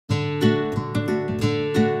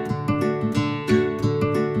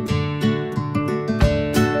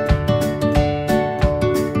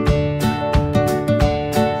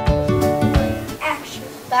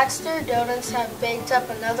Baxter Donuts have baked up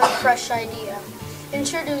another fresh idea.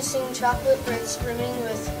 Introducing chocolate bits brimming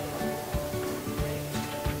with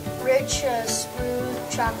rich,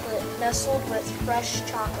 smooth chocolate nestled with fresh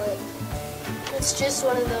chocolate. It's just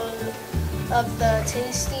one of the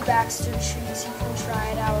tasty Baxter treats you can try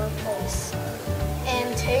at our place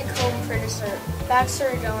and take home for dessert.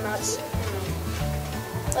 Baxter Donuts.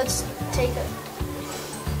 Let's take it.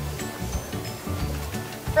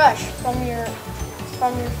 Fresh from your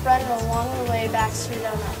friend along the way, Baxter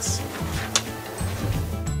Donuts.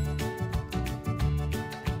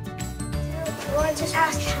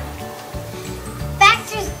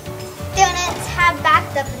 Baxter's Donuts have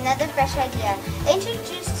backed up another fresh idea.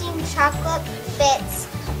 Introducing chocolate bits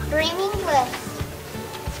brimming with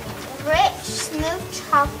rich, smooth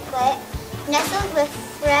chocolate nestled with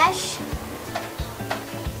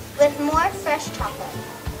more fresh chocolate.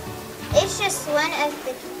 It's just one of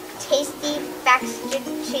the tasty Baxter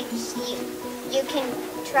treats you can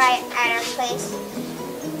try at our place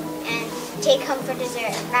and take home for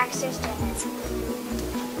dessert. Baxter's Donuts.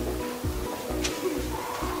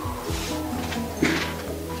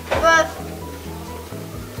 But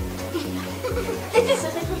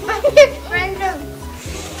your friend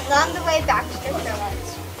along the way, Baxter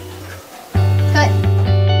Donuts. Cut.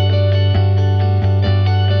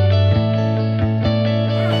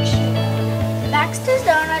 Baxter's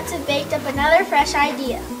Donuts have baked up another fresh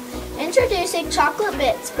idea. Introducing chocolate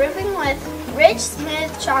bits brimming with rich,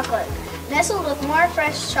 smooth chocolate, nestled with more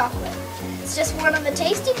fresh chocolate. It's just one of the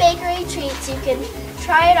tasty bakery treats you can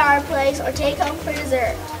try at our place or take home for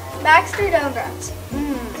dessert. Baxter Donuts.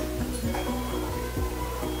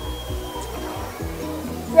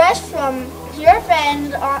 Fresh from your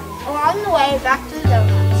friend along the way, Baxter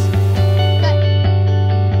Donuts.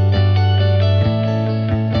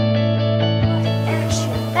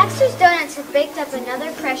 Baxter's Donuts have baked up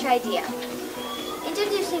another fresh idea.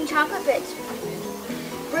 Introducing chocolate bits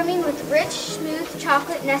brimming with rich, smooth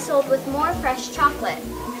chocolate nestled with more fresh chocolate.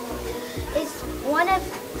 It's one of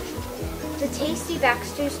the tasty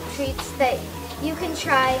Baxter's treats that you can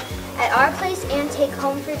try at our place and take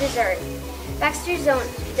home for dessert. Baxter's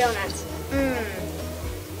Donuts.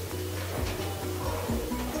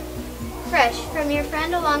 Fresh from your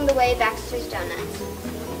friend along the way, Baxter's Donuts.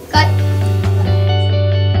 Cut.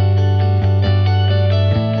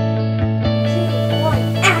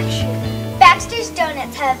 Baxter's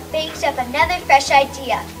Donuts have baked up another fresh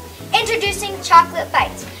idea. Introducing chocolate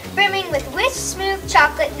bites, brimming with rich, smooth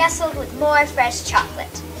chocolate nestled with more fresh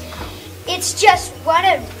chocolate. It's just one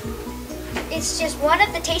of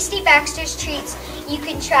the tasty Baxter's treats you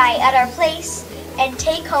can try at our place and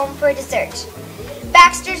take home for dessert.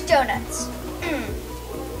 Baxter's Donuts.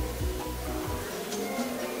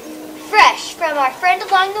 Fresh from our friend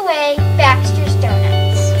along the way, Baxter's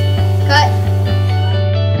Donuts. Cut.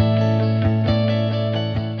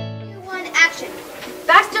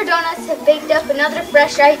 Baxter Donuts have baked up another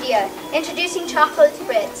fresh idea. Introducing chocolate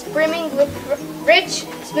bits brimming with rich,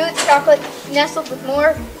 smooth chocolate nestled with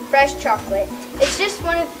more fresh chocolate. It's just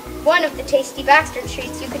one of the tasty Baxter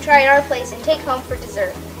treats you can try at our place and take home for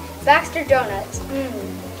dessert. Baxter Donuts.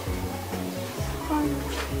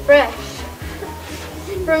 Fresh.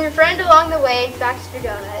 From your friend along the way, Baxter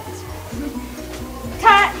Donuts.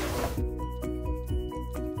 Cut!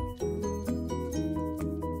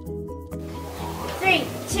 Three,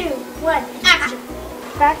 two, one, action!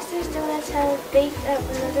 Baxter's Donuts have baked up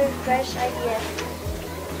another fresh idea.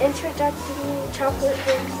 Introducing chocolate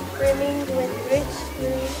bits brimming with rich,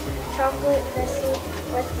 smooth chocolate nestled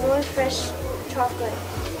with more fresh chocolate.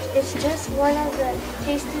 It's just one of the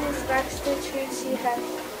tastiest Baxter treats you can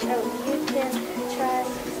try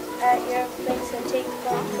at your place and take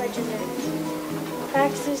home for dessert.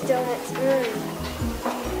 Baxter's Donuts.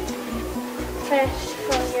 Fresh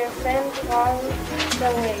from your friend along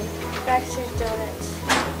the way. Baxter's Donuts.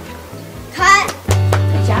 Cut!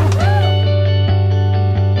 Good job.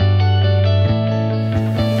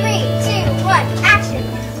 3, 2, 1, action!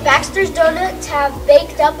 Baxter's Donuts have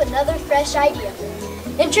baked up another fresh idea.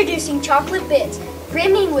 Introducing chocolate bits,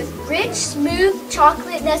 brimming with rich, smooth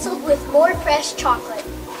chocolate nestled with more fresh chocolate.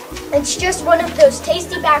 It's just one of those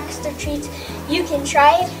tasty Baxter treats you can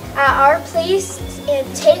try at our place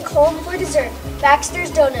and take home for dessert. Baxter's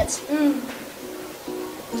Donuts.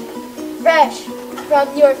 Fresh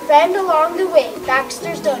from your friend along the way.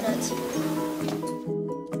 Baxter's Donuts.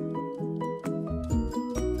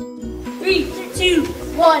 3, 2,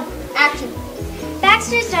 1, action.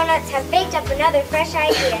 Baxter's Donuts have baked up another fresh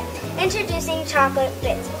idea. Introducing chocolate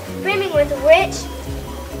bits, brimming with rich,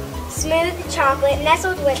 smooth chocolate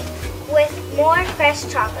nestled with more fresh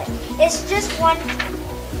chocolate. It's just one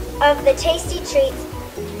of the tasty treats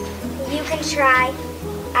you can try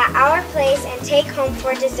at our place and take home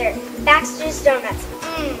for dessert. Baxter's Donuts.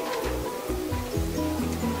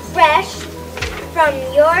 Fresh from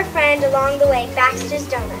your friend along the way. Baxter's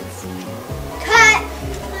Donuts. Cut!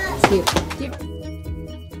 3,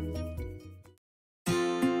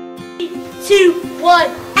 2,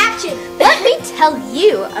 1, action! Let me tell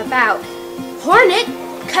you about Hornet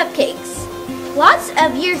Cupcakes. Lots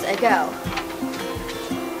of years ago,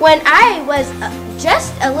 when I was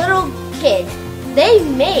just a little kid, they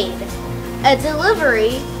made a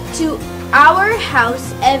delivery to our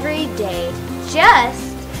house every day,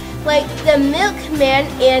 just like the milkman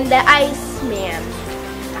and the iceman.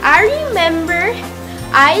 I remember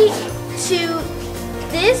to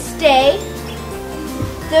this day,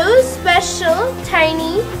 those special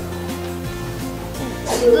tiny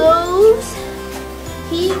loaves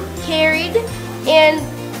he carried and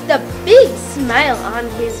the big smile on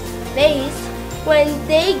his face when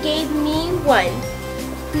they gave me one.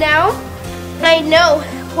 Now I know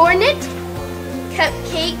Hornet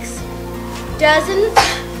Cupcakes doesn't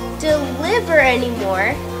deliver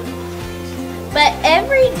anymore, but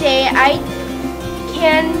every day I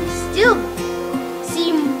can still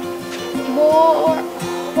see more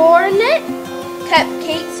Hornet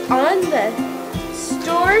Cupcakes on the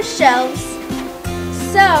store shelves,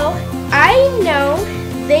 so I know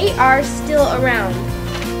they are still around.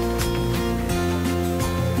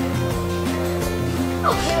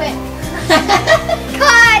 I'll do it.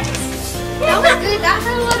 Cut! That was good. That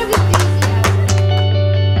had a lot of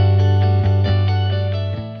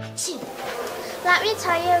enthusiasm. Let me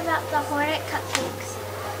tell you about the Hornet Cupcakes.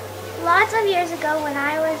 Lots of years ago when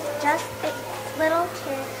I was just a little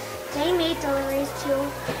kid, they made deliveries to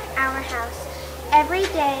our house every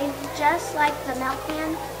day, just like the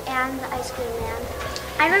milkman and the ice cream man.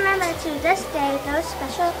 I remember to this day those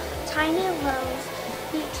special tiny loaves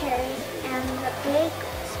he carried and the big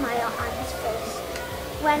smile on his face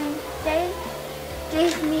when they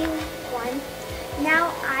gave me one.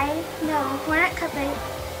 Now I know Hornet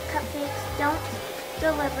Cupcakes don't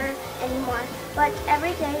deliver anymore, but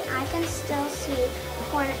every day I can still see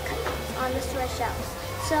Hornet Cupcakes on the store shelves,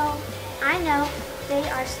 so I know they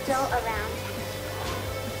are still around.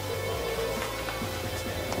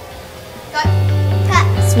 Cut.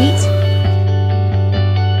 Sweet.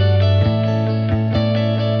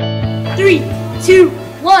 3, 2,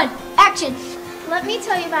 1, action! Let me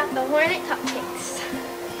tell you about the Hornet Cupcakes.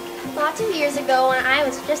 Lots of years ago when I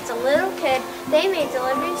was just a little kid, they made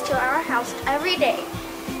deliveries to our house every day,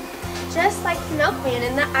 just like the milkman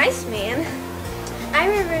and the iceman. I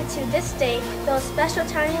remember to this day those special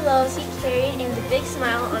tiny loaves he carried and the big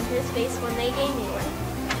smile on his face when they gave me one.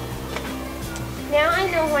 Now I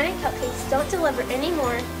know Hornet Cupcakes don't deliver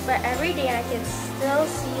anymore, but every day I can still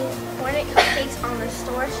see Hornet Cupcakes on the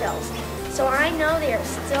store shelves, so I know they are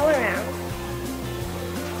still around.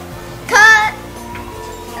 Cut!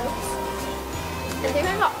 Oops. I think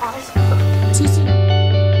I got awesome.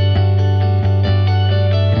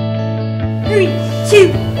 3,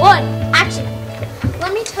 2, 1, action!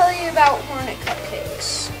 Let me tell you about Hornet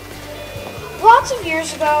Cupcakes. Lots of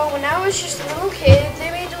years ago, when I was just a little kid,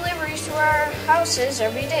 they made deliveries to our houses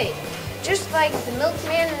every day, just like the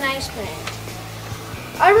milkman and iceman.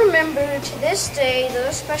 I remember to this day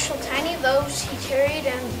those special tiny loaves he carried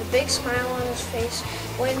and the big smile on his face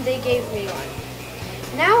when they gave me one.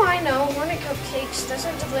 Now I know Hornet Cupcakes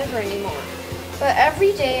doesn't deliver anymore, but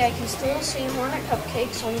every day I can still see Hornet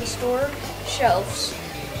Cupcakes on the store shelves,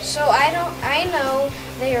 so I know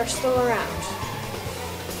they are still around.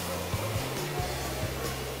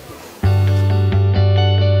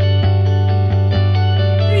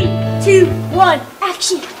 2, 1,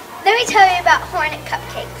 action! Let me tell you about Hornet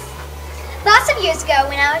Cupcakes. Lots of years ago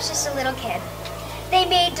when I was just a little kid, they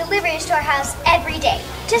made deliveries to our house every day,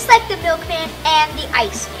 just like the milkman and the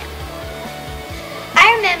iceman.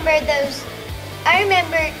 I remember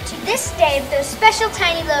to this day those special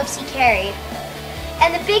tiny loaves he carried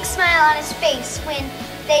and the big smile on his face when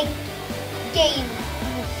they gave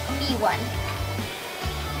me one.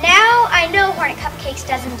 Now I know Hornet Cupcakes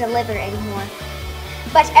doesn't deliver anymore,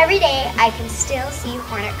 but every day I can still see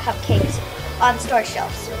Hornet Cupcakes on store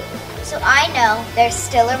shelves, so I know they're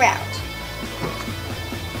still around.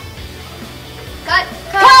 Cut!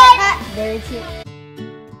 Very cute.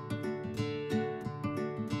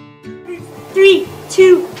 3,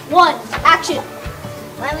 2, 1, action!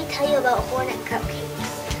 Let me tell you about Hornet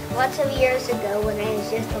Cupcakes. Lots of years ago when I was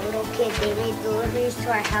just a little kid, they made deliveries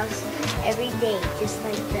to our house every day, just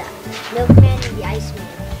like the milkman and the iceman.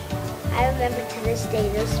 I remember to this day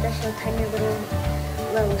those special tiny little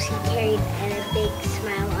loaves he carried and a big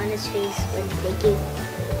smile on his face when baking.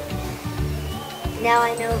 Now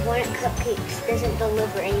I know Hornet Cupcakes doesn't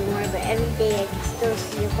deliver anymore, but every day I can still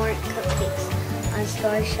see Hornet Cupcakes on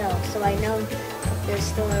store shelves, so I know they're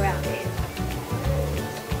still around here.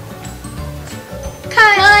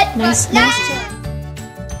 Cut! Nice job.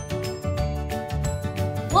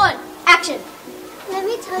 1, action! Let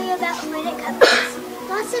me tell you about Hornet Cupcakes.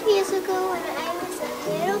 Lots of years ago when I was a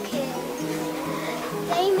little kid,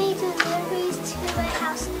 they made deliveries to my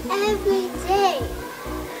house every day.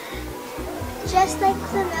 Just like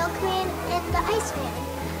the milkman and the iceman.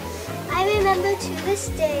 I remember to this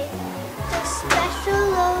day the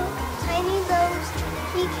special tiny loaves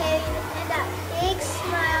he carried and that big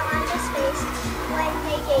smile on his face when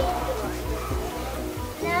they gave me one.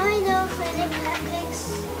 Now I know Hornet Cupcakes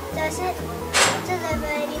doesn't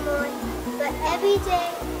deliver anymore, but every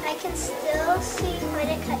day I can still see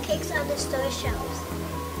Hornet Cupcakes on the store shelves.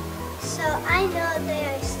 So I know they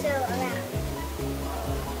are still around.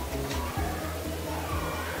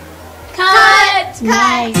 Cut!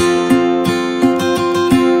 Nice. 2.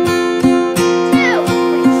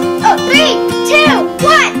 Oh, 3, 2,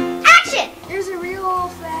 1, action! There's a real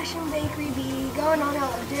old-fashioned bakery bee going on at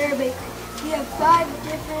Ladera Bakery. We have 5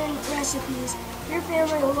 different recipes. Your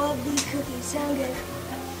family will love these cookies. Sound good?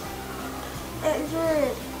 Sure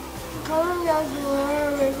is. Comment down to the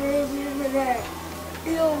Ladera Bakery today.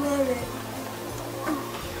 You'll love it.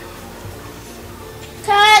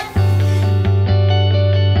 Cut!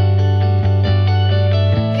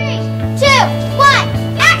 3, 2,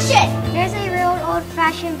 1, action! There's a real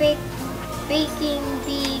old-fashioned baking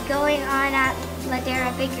bee going on at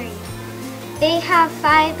Ladera Bakery. They have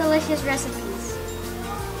 5 delicious recipes.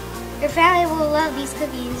 Your family will love these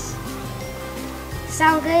cookies.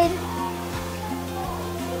 Sound good?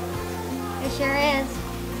 It sure is.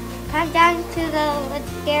 Come down to the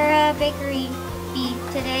Ladera Bakery bee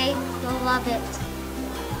today. You'll love it.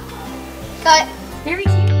 Cut! 3, 2, 3,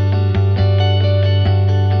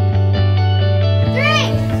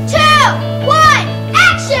 2, 1,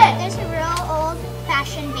 action! There's a real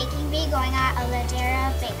old-fashioned baking bee going on at Ladera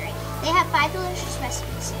Bakery. They have 5 delicious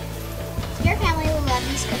recipes. Your family will love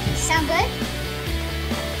these cookies. Sound good?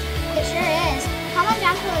 It sure is. Come on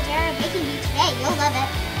down to Ladera Baking Bee today. You'll love it.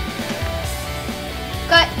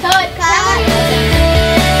 Cut! Cut! Cut! 2,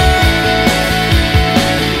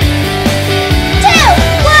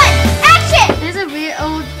 1, action! There's a real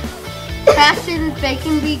old-fashioned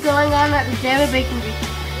baking bee going on at Ladera Baking Bee.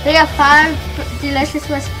 They have 5 delicious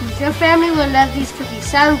recipes. Your family will love these cookies.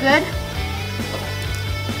 Sound good?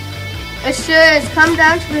 It sure is. Come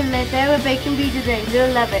down to the Ladera Baking Bee today.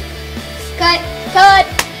 You'll love it. Cut! Cut!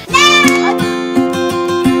 Now!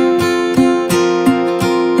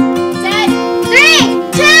 10, 3,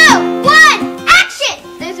 2, 1, action!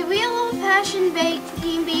 There's a real old-fashioned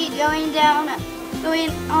baking bee going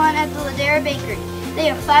on at the Ladera Bakery. They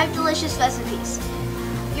have 5 delicious recipes.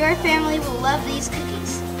 Your family will love these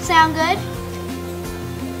cookies. Sound good?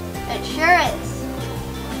 It sure is.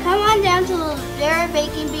 Come on down to the Ladera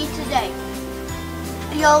Baking Bee today.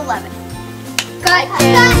 You'll love it. Cut! Cut!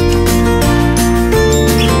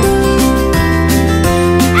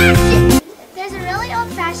 Action! There's a really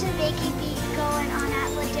old-fashioned baking bee going on at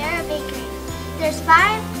Ladera Bakery. There's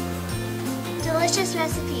 5 delicious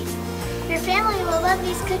recipes. Your family will love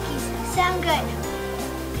these cookies. Sound good?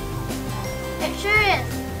 It sure is.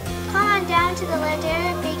 Come on down to the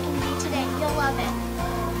Ladera Baking Bee today. You'll love it.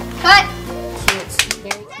 Cut!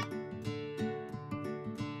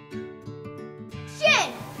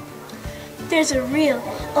 Action! There's a real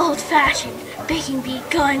old-fashioned baking bee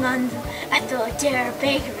going on at the Ladera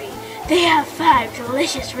Bakery. They have 5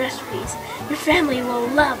 delicious recipes. Your family will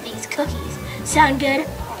love these cookies. Sound good?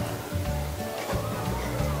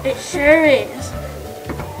 It sure is.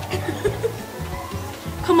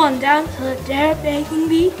 Come on down to the Ladera Baking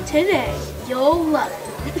Bee today. You'll love it.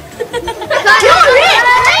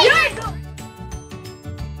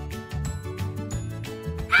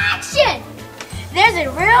 Action! There's a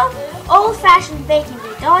real old-fashioned baking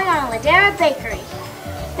bee going on at Ladera Bakery.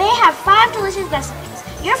 They have 5 delicious recipes.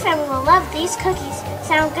 Your family will love these cookies.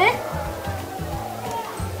 Sound good?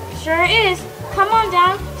 Sure is. Come on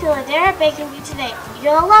down to Ladera Baking Bee today.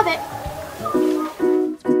 You'll love it.